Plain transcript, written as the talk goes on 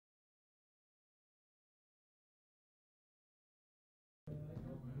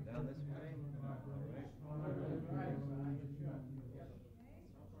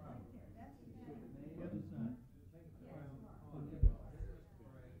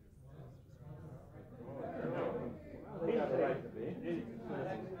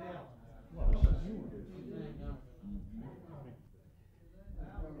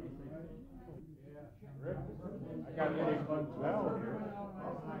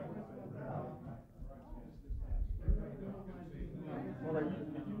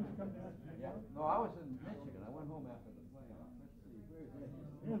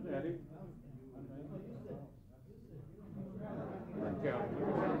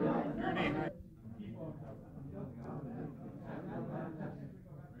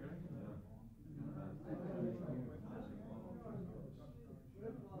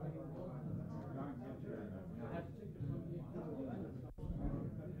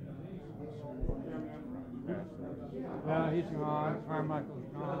Yeah, he's gone. Carmichael's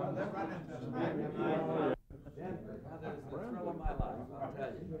gone.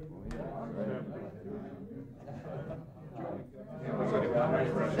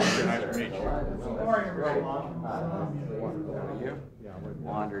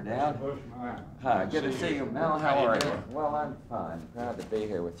 Wander down. Hi, good to see you, Mel. How are you? Well, I'm fine. Proud to be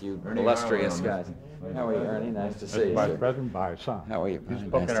here with you, illustrious guys. How are you, Ernie? Nice to see you, Vice sir. President by his son. How are you? He's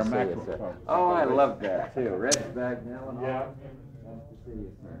Nice poking to our see mackerel. you, sir. Oh, I love that too. Red's back now and all. Yeah. Nice to see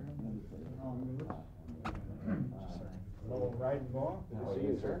you, sir. Hello, right ball. How are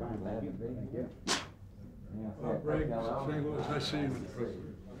you, sir? Glad to be here. Reagan, St. Louis, I see you in the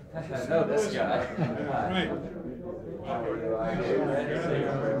prison. I know this guy. Right. How are you? Nice to see you.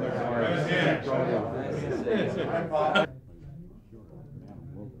 Nice to see you.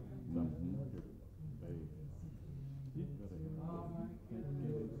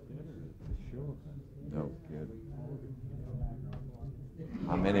 No kidding.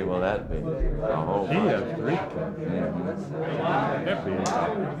 How many will that be? A whole He bunch. has 3 kids.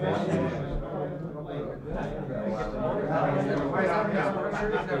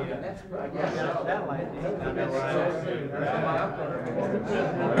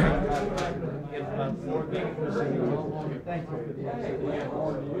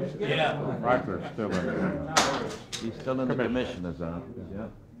 Yeah. Reichler's still in there. He's still in the commissioner's office, yeah.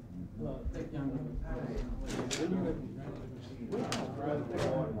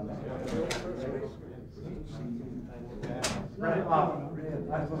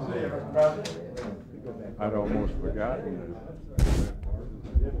 I'd almost forgotten.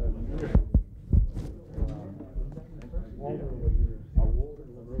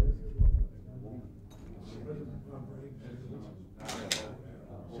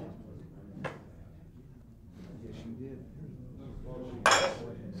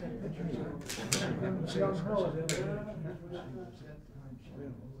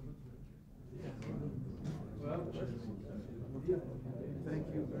 Thank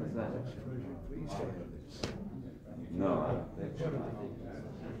you very much. Pleased to have this. No, I don't think so.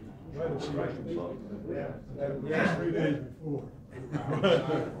 Yeah, 3 days before.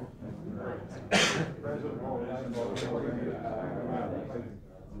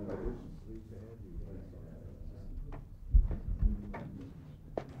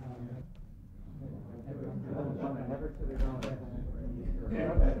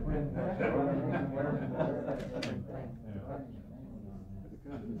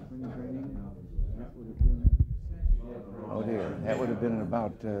 Oh dear, that would have been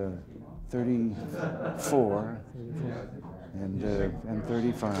about 34 and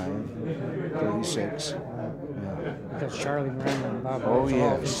 35, 36. Yeah. Because Charlie Graham and Bob Oh Rose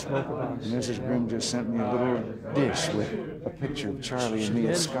yes. spoke about it. Mrs. Grimm just sent me a little dish with a picture of Charlie and me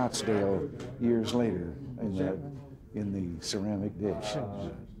at Scottsdale years later in the ceramic dish.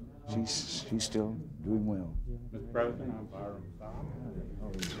 She's still doing well. Mr. President, I'm Byron Tom.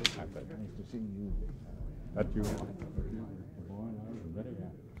 Nice to see you. That's you.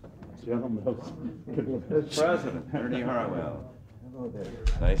 Gentlemen. Mr. President, Ernie Harwell. Hello there.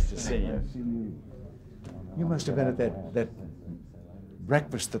 Nice to see you. You must have been at that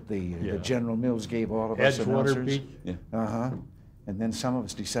breakfast that the General Mills gave all of us Edgewater announcers. Beach? Yeah. Uh-huh. And then some of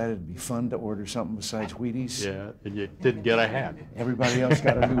us decided it'd be fun to order something besides Wheaties. Yeah, and you didn't get a hat. Everybody else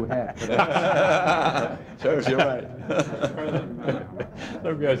got a new hat. Serves you right.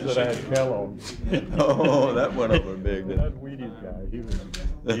 Some guy said I had Kellogg's. Oh, that went over big, didn't That Wheaties guy,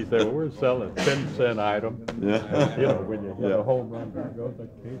 he said, well, we're selling 10-cent item. Yeah. You know, when you hit Yeah. a home run, there goes a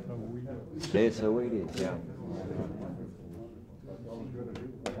case of Wheaties. It's a Wheaties, yeah.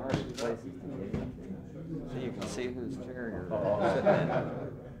 Hardest places to be. So you can see whose chair you're sitting in.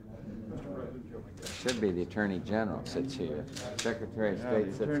 Should be the Attorney General sits here. Secretary of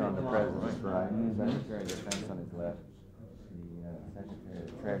State sits on the President's right. Secretary of Defense on his left. The Secretary of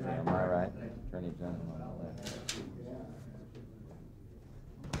the Treasury on my right. Attorney General on the left.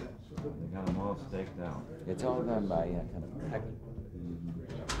 They got them all staked out. It's all done by kind of technical.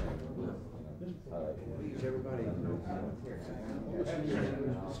 Everybody.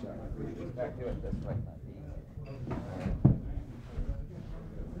 Back to it this way.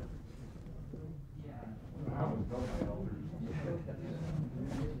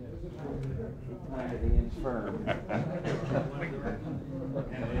 Time to the infirm.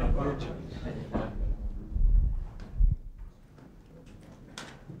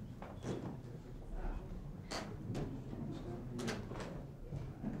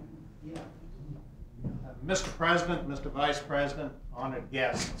 Mr. President, Mr. Vice President, honored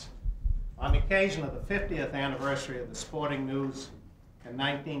guests, on the occasion of the 50th anniversary of the Sporting News in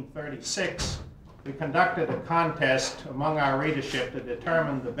 1936, we conducted a contest among our readership to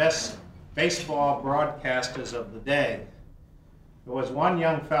determine the best baseball broadcasters of the day. There was one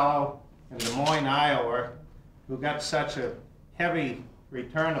young fellow in Des Moines, Iowa, who got such a heavy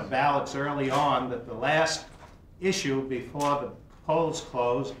return of ballots early on that the last issue before the polls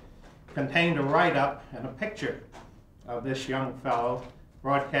closed contained a write-up and a picture of this young fellow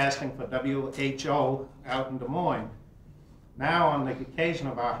broadcasting for WHO out in Des Moines. Now, on the occasion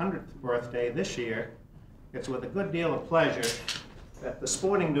of our 100th birthday this year, it's with a good deal of pleasure that the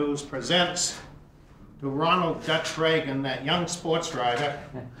Sporting News presents to Ronald Dutch Reagan, that young sports writer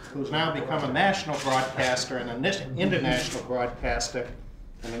who's now become a national broadcaster and an international broadcaster,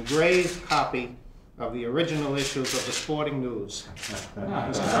 an engraved copy of the original issues of the Sporting News. Mr.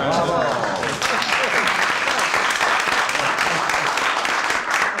 President.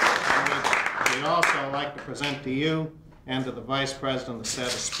 We'd also like to present to you and to the Vice President a set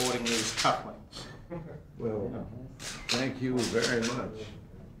of Sporting News cufflinks. Well, thank you very much.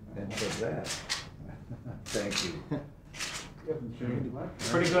 And for that, thank you.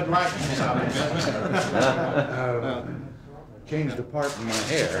 Pretty good likeness of it, isn't it? Changed the part in my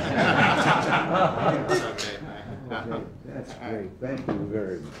hair. Okay, that's great. Thank you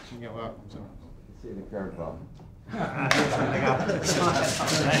very much. You're welcome, sir. See the curveball.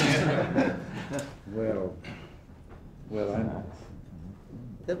 Well,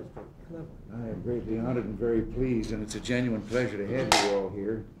 I am greatly honored and very pleased, and it's a genuine pleasure to have you all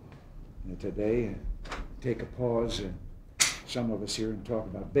here today. Take a pause, some of us here, and talk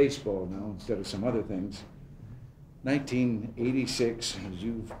about baseball now instead of some other things. 1986, as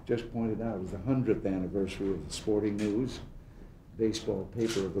you've just pointed out, was the 100th anniversary of the Sporting News, baseball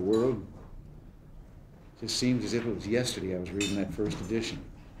paper of the world. Just seems as if it was yesterday I was reading that first edition.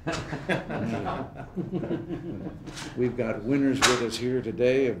 We've got winners with us here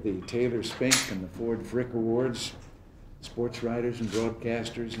today of the Taylor Spink and the Ford Frick Awards, sports writers and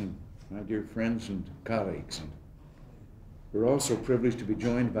broadcasters and my dear friends and colleagues. And we're also privileged to be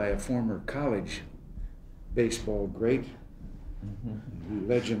joined by a former college baseball great, who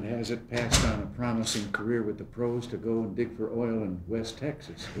legend has it passed on a promising career with the pros to go and dig for oil in West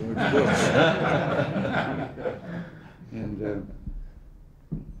Texas, George Bush. And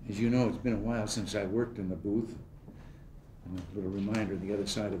as you know, it's been a while since I worked in the booth. And a little reminder, the other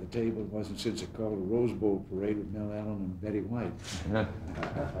side of the table, it wasn't since I called a Rose Bowl parade with Mel Allen and Betty White.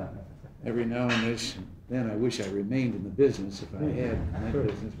 Every now and then I wish I remained in the business. If I had, in that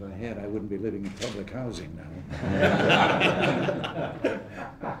business, if I had, I wouldn't be living in public housing now.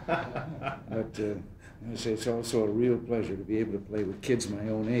 But I say it's also a real pleasure to be able to play with kids my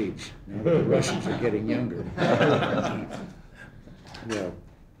own age, now that the Russians are getting younger. Well,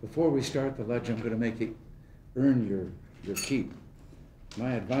 before we start the ledger, I'm going to make you earn your keep.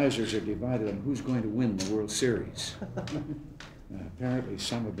 My advisors are divided on who's going to win the World Series. Apparently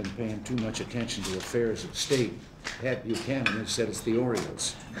some have been paying too much attention to affairs of state. Pat Buchanan has said it's the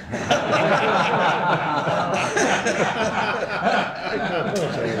Orioles.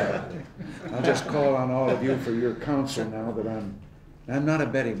 I'll just call on all of you for your counsel now that I'm not a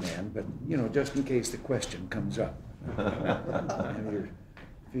betting man, but you know, just in case the question comes up. And your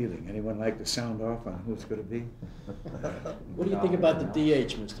feeling. Anyone like to sound off on who it's going to be? What do you think about the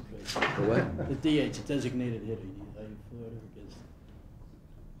DH, Mr. President? The what? The DH, a designated hitter. Are you for it or against it?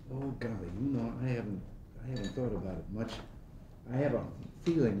 Oh golly, you know, I haven't thought about it much. I have a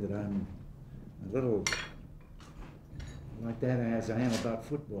feeling that I'm a little like that as I am about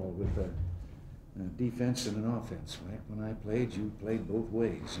football, with a defense and an offense. Right? When I played, you played both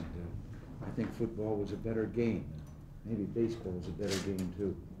ways, and I think football was a better game. Maybe baseball is a better game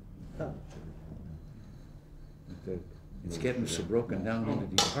too. But, it's getting so broken down into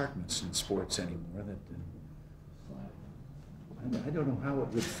departments in sports anymore that I don't know how it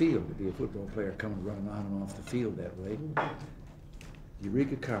would feel to be a football player coming running on and off the field that way.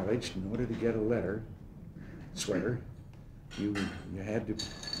 Eureka College, in order to get a sweater, you had to,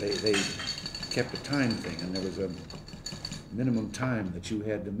 they kept a time thing, and there was a minimum time that you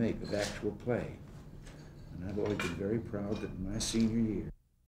had to make of actual play. And I've always been very proud that in my senior year,